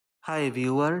Hi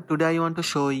viewer, today I want to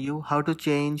show you how to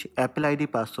change Apple ID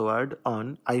password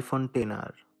on iPhone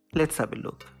XR. Let's have a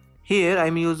look. Here I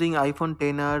am using iPhone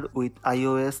XR with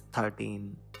iOS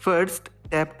 13. First,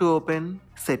 tap to open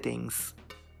Settings.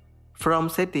 From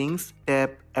Settings,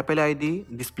 tap Apple ID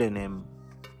display name.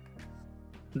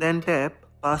 Then tap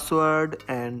Password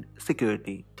and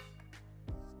Security.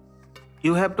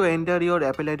 You have to enter your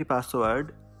Apple ID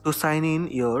password to sign in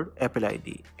your Apple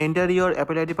ID. Enter your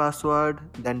Apple ID password,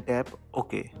 then tap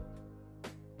OK.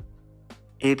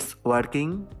 It's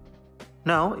working.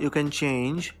 Now you can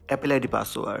change Apple ID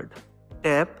password.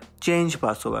 Tap Change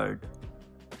Password.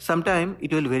 Sometime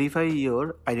it will verify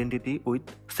your identity with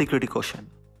security question.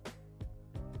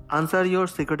 Answer your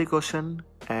security question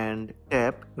and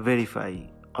tap Verify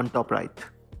on top right.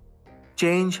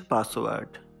 Change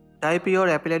password. Type your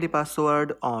Apple ID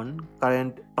password on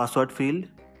current password field.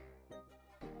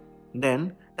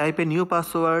 Then type a new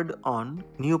password on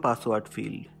new password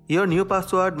field. Your new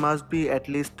password must be at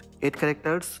least 8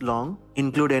 characters long,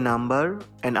 include a number,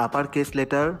 an uppercase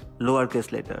letter,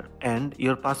 lowercase letter, and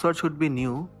your password should be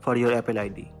new for your Apple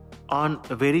ID. On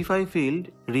Verify field,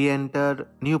 re-enter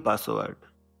new password.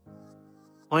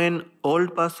 When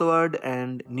old password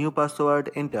and new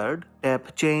password entered,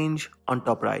 tap Change on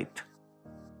top right.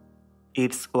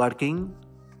 It's working.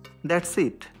 That's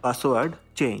it. Password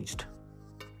changed.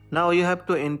 Now you have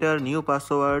to enter new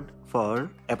password for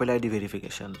Apple ID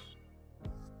verification.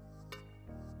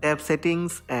 Tap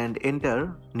Settings and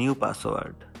enter new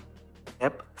password.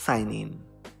 Tap Sign in.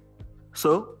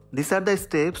 So these are the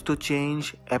steps to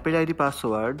change Apple ID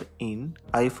password in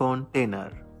iPhone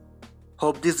XR.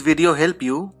 Hope this video helped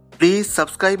you. Please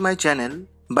subscribe my channel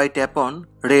by tap on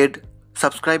red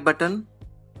subscribe button.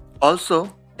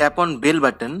 Also tap on bell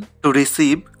button to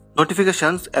receive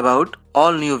notifications about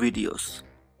all new videos.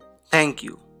 Thank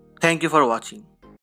you. Thank you for watching.